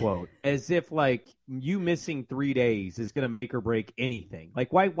 end quote, as if like you missing 3 days is going to make or break anything.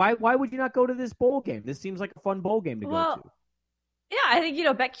 Like why would you not go to this bowl game? This seems like a fun bowl game to go to. Yeah, I think,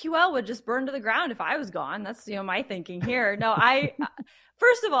 BetQL would just burn to the ground if I was gone. That's, my thinking here. No,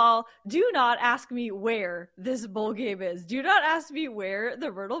 first of all, do not ask me where this bowl game is. Do not ask me where the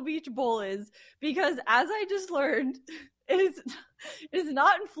Myrtle Beach Bowl is, because as I just learned, it is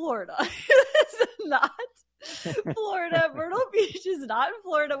not in Florida. It is not Florida. Myrtle Beach is not in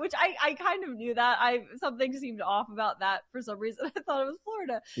Florida, which I kind of knew that. Something seemed off about that for some reason. I thought it was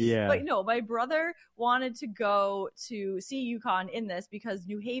Florida. Yeah. But no, my brother wanted to go to see UConn in this because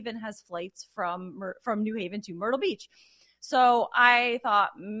New Haven has flights from New Haven to Myrtle Beach. So I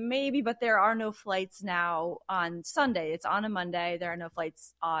thought maybe, but there are no flights now on Sunday. It's on a Monday. There are no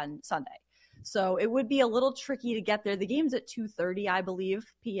flights on Sunday. So it would be a little tricky to get there. The game's at 2:30, I believe,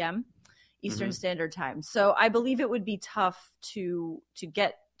 p.m. Eastern Standard Time. So I believe it would be tough to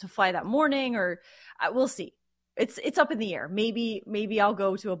get to fly that morning, or we'll see. It's up in the air. Maybe I'll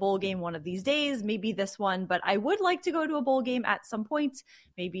go to a bowl game one of these days, maybe this one, but I would like to go to a bowl game at some point.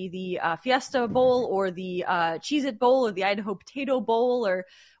 Maybe the Fiesta Bowl or the Cheez-It Bowl or the Idaho Potato Bowl, or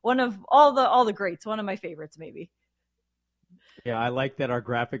one of all the greats, one of my favorites maybe. Yeah, I like that our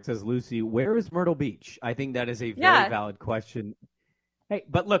graphic says, Lucy, where is Myrtle Beach? I think that is a very valid question. Hey,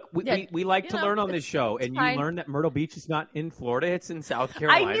 but look, we like to learn on this show, and you learned that Myrtle Beach is not in Florida; it's in South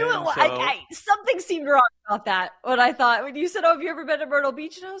Carolina. I knew it was. Something seemed wrong about that. When you said, "Oh, have you ever been to Myrtle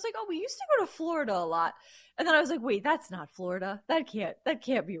Beach?" and I was like, "Oh, we used to go to Florida a lot," and then I was like, "Wait, that's not Florida. That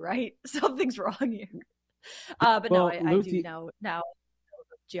can't be right. Something's wrong here." But well, no, Lucy, I do know now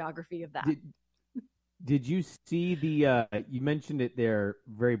the geography of that. Did you see the? You mentioned it there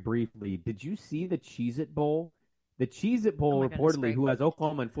very briefly. Did you see the Cheez-It Bowl? The Cheez-It Bowl, reportedly, who has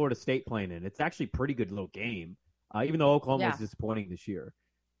Oklahoma and Florida State playing in. It's actually a pretty good little game, even though Oklahoma is disappointing this year.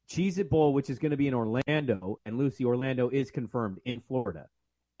 Cheez-It Bowl, which is going to be in Orlando, and Lucy, Orlando is confirmed in Florida.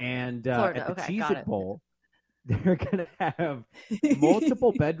 And at the Cheez-It Bowl, they're going to have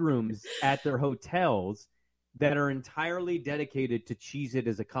multiple bedrooms at their hotels that are entirely dedicated to Cheez-It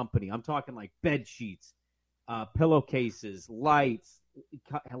as a company. I'm talking like bed sheets, pillowcases, lights,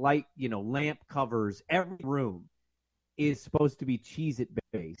 lamp covers. Every room is supposed to be Cheez-It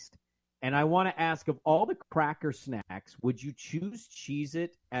based. And I want to ask, of all the cracker snacks, would you choose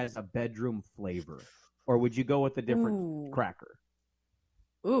Cheez-It as a bedroom flavor? Or would you go with a different cracker?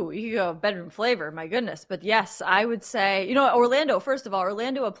 Ooh, you could go bedroom flavor. My goodness. But yes, I would say, Orlando, first of all,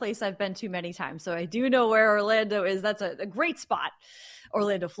 Orlando, a place I've been to many times. So I do know where Orlando is. That's a great spot,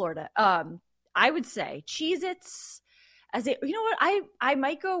 Orlando, Florida. I would say Cheez-Its. I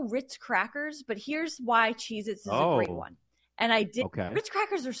might go Ritz crackers, but here's why Cheez-Its is a great one. And I did. Okay. Ritz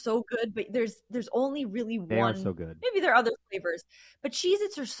crackers are so good, but there's only really one. They are so good. Maybe there are other flavors, but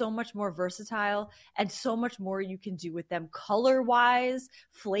Cheez-Its are so much more versatile and so much more you can do with them, color wise,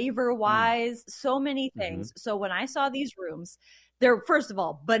 flavor wise, so many things. So when I saw these rooms, they're first of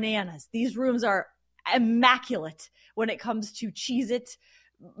all bananas. These rooms are immaculate when it comes to Cheez-It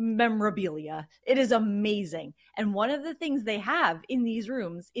memorabilia. It is amazing. And one of the things they have in these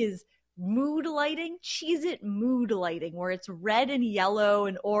rooms is mood lighting, Cheez-It mood lighting, where it's red and yellow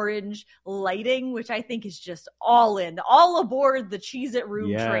and orange lighting, which I think is just all aboard the Cheez-It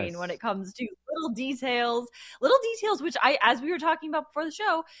room train when it comes to little details, which as we were talking about before the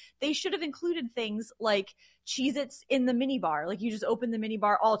show, they should have included things like Cheez-Its in the minibar. Like you just open the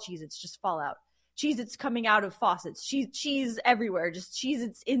minibar, all Cheez-Its just fall out. Cheez-Its coming out of faucets, cheese everywhere, just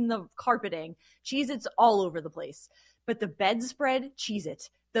Cheez-Its in the carpeting, Cheez-Its all over the place. But the bedspread, Cheez-It.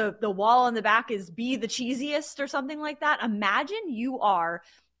 The wall on the back is be the cheesiest or something like that. Imagine you are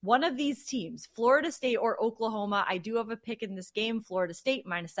one of these teams, Florida State or Oklahoma. I do have a pick in this game, Florida State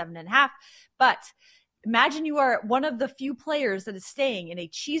 -7.5. But imagine you are one of the few players that is staying in a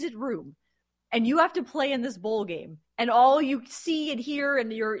Cheez-It room, and you have to play in this bowl game. And all you see and hear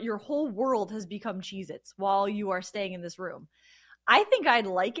and your whole world has become Cheez-Its while you are staying in this room. I think I'd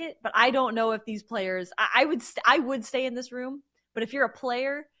like it, but I don't know if these players, I would stay in this room. But if you're a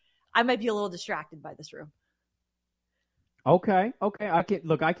player, I might be a little distracted by this room. Okay. I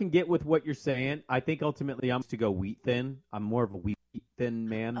can get with what you're saying. I think ultimately I'm to go wheat thin. I'm more of a wheat Thin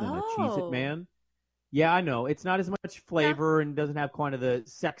Man than a Cheez-It Man. Yeah, I know. It's not as much flavor and doesn't have kind of the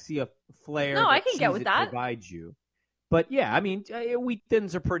sexy flair No, that I can get with Cheez-It that. provides you. But yeah, I mean, Wheat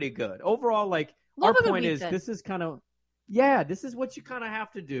Thins are pretty good. Overall, like, Love our a good point Wheat is Thin. this is kind of, this is what you kind of have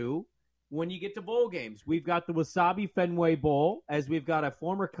to do when you get to bowl games. We've got the Wasabi Fenway Bowl, as we've got a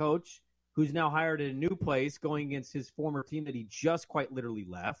former coach who's now hired at a new place going against his former team that he just quite literally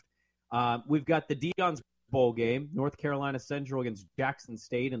left. We've got the Deion's Bowl game, North Carolina Central against Jackson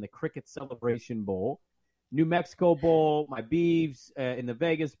State in the Cricket Celebration Bowl. New Mexico Bowl, my Beavs in the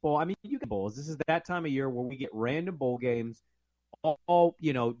Vegas Bowl. I mean, you get bowls. This is that time of year where we get random bowl games all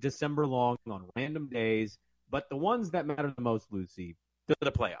December long on random days. But the ones that matter the most, Lucy, they're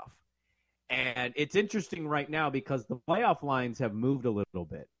the playoff. And it's interesting right now because the playoff lines have moved a little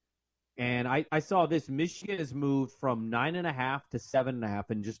bit. And I saw this. Michigan has moved from 9.5 to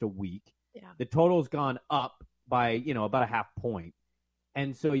 7.5 in just a week. Yeah. The total's gone up by, about a half point.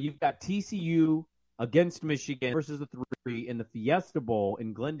 And so you've got TCU against Michigan versus the 3 in the Fiesta Bowl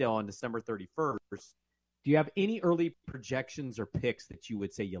in Glendale on December 31st. Do you have any early projections or picks that you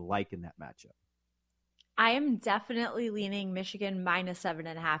would say you like in that matchup? I am definitely leaning Michigan minus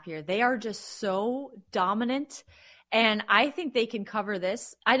 7.5 here. They are just so dominant, and I think they can cover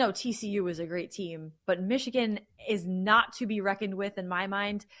this. I know TCU is a great team, but Michigan is not to be reckoned with in my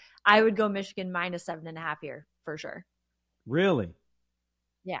mind. I would go Michigan minus 7.5 here for sure. Really?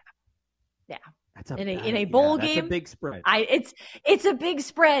 Yeah. That's in a bowl game. That's a big spread. It's a big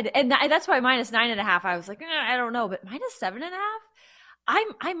spread, and that's why minus 9.5. I was like, I don't know, but minus 7.5,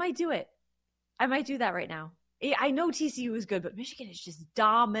 I might do it. I might do that right now. I know TCU is good, but Michigan is just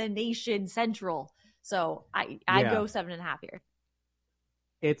domination central. So I go 7.5 here.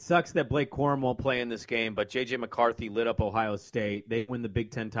 It sucks that Blake Corum won't play in this game, but J.J. McCarthy lit up Ohio State. They win the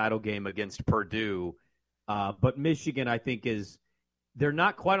Big Ten title game against Purdue. But Michigan, I think, they're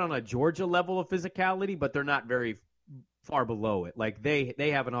not quite on a Georgia level of physicality, but they're not very far below it. Like,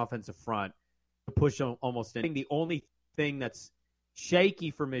 they have an offensive front to push almost anything. The only thing that's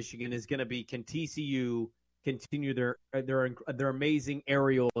shaky for Michigan is going to be, can TCU continue their amazing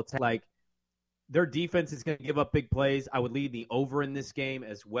aerial attack? Like, their defense is going to give up big plays. I would lead the over in this game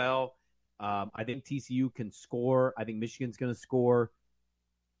as well. I think TCU can score. I think Michigan's going to score.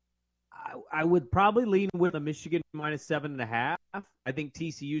 I would probably lean with a Michigan minus 7.5. I think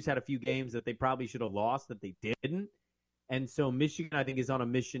TCU's had a few games that they probably should have lost that they didn't. And so Michigan, I think, is on a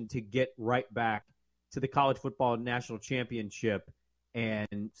mission to get right back to the college football national championship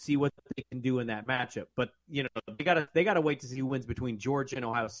and see what they can do in that matchup. But, they gotta wait to see who wins between Georgia and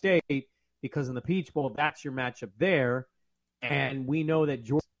Ohio State, because in the Peach Bowl, that's your matchup there. And we know that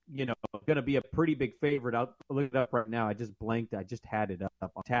Georgia, going to be a pretty big favorite. I'll look it up right now. I just blanked. I just had it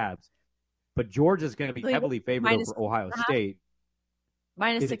up on tabs. But Georgia's going to be heavily favored over Ohio State.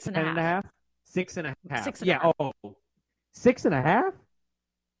 Minus 6.5. 6.5. 6.5. Yeah. 6.5.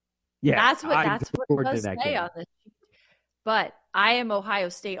 Yeah, that's what it does say on this. But I am Ohio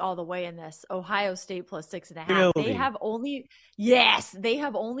State all the way in this. Ohio State plus 6.5. Really? They have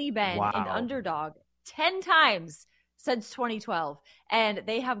only been an underdog 10 times since 2012, and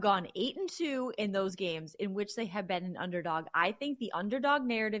they have gone 8-2 in those games in which they have been an underdog. I think the underdog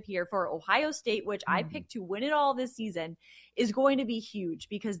narrative here for Ohio State, which I picked to win it all this season, is going to be huge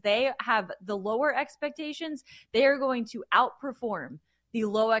because they have the lower expectations. They are going to outperform the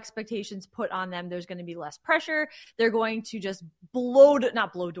low expectations put on them. There's going to be less pressure. They're going to just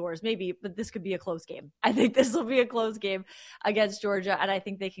not blow doors, maybe, but this could be a close game. I think this will be a close game against Georgia, and I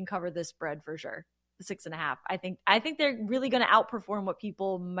think they can cover this spread for sure. 6.5. I think they're really going to outperform what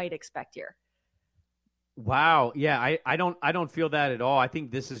people might expect here. Wow. Yeah, I don't feel that at all. I think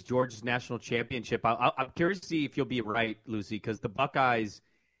this is Georgia's national championship. I'm curious to see if you'll be right, Lucy, because the Buckeyes,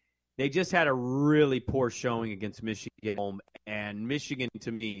 they just had a really poor showing against Michigan home, and Michigan,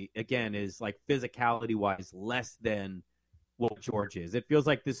 to me, again, is like physicality-wise less than what Georgia is. It feels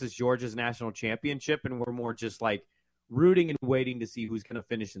like this is Georgia's national championship, and we're more just like rooting and waiting to see who's going to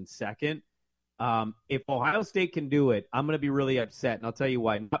finish in second. If Ohio State can do it, I'm going to be really upset, and I'll tell you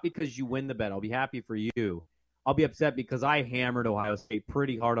why. Not because you win the bet. I'll be happy for you. I'll be upset because I hammered Ohio State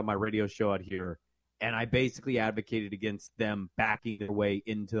pretty hard on my radio show out here, and I basically advocated against them backing their way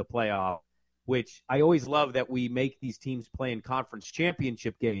into the playoff, which I always love that we make these teams play in conference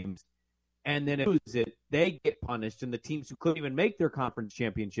championship games, and then if they lose it, they get punished, and the teams who couldn't even make their conference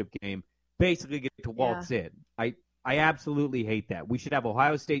championship game basically get to waltz in. I absolutely hate that. We should have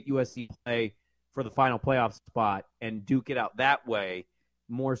Ohio State, USC play for the final playoff spot and duke it out that way,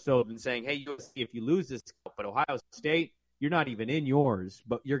 more so than saying, hey, USC, if you lose this, but Ohio State, you're not even in yours,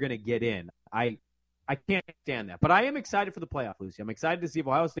 but you're going to get in. I I can't stand that. But I am excited for the playoff, Lucy. I'm excited to see if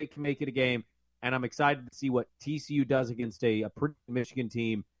Ohio State can make it a game, and I'm excited to see what TCU does against a pretty Michigan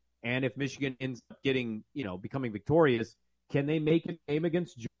team. And if Michigan ends up getting, becoming victorious, can they make a game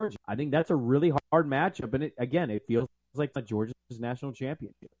against Georgia? I think that's a really hard matchup. And it feels like Georgia's national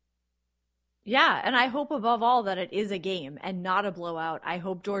championship. Yeah, and I hope above all that it is a game and not a blowout. I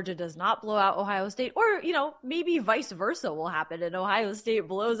hope Georgia does not blow out Ohio State, or, maybe vice versa will happen and Ohio State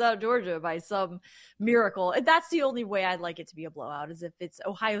blows out Georgia by some miracle. That's the only way I'd like it to be a blowout, is if it's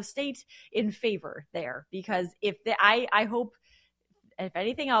Ohio State in favor there. Because I hope, if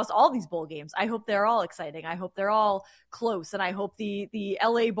anything else, all these bowl games, I hope they're all exciting. I hope they're all close. And I hope the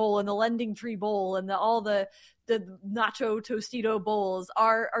LA Bowl and the Lending Tree Bowl and all the Nacho Tostito Bowls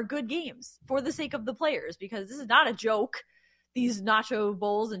are good games for the sake of the players, because this is not a joke. These Nacho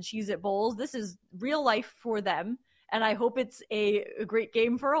Bowls and Cheez-It Bowls, this is real life for them. And I hope it's a great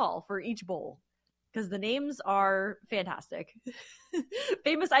game for each bowl, because the names are fantastic.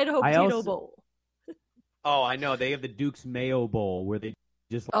 Famous Idaho Potato Bowl. Oh, I know. They have the Duke's Mayo Bowl where they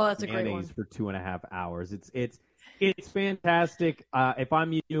just that's a great one. for 2.5 hours. It's fantastic. If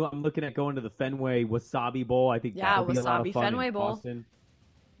I'm you, I'm looking at going to the Fenway Wasabi Bowl. I think that'll be a lot of fun Fenway in Bowl. Boston.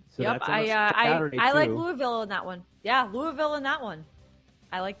 So Yep, that's I like Louisville in that one. Yeah, Louisville in that one.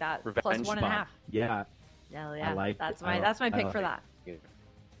 I like that. Revenge Plus 1.5. spot. Yeah. Yeah. That's my pick for that.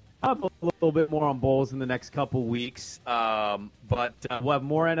 I'll have a little bit more on bowls in the next couple weeks, but we'll have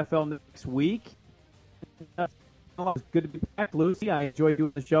more NFL next week. It's good to be back, Lucy. I enjoyed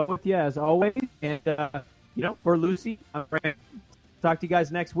doing the show with you as always. And, for Lucy, I'm Brandon. Talk to you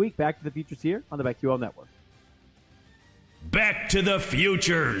guys next week. Back to the Futures here on the BetQL Network. Back to the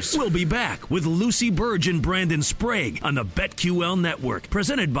Futures. We'll be back with Lucy Burge and Brandon Sprague on the BetQL Network,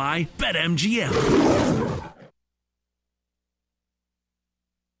 presented by BetMGM.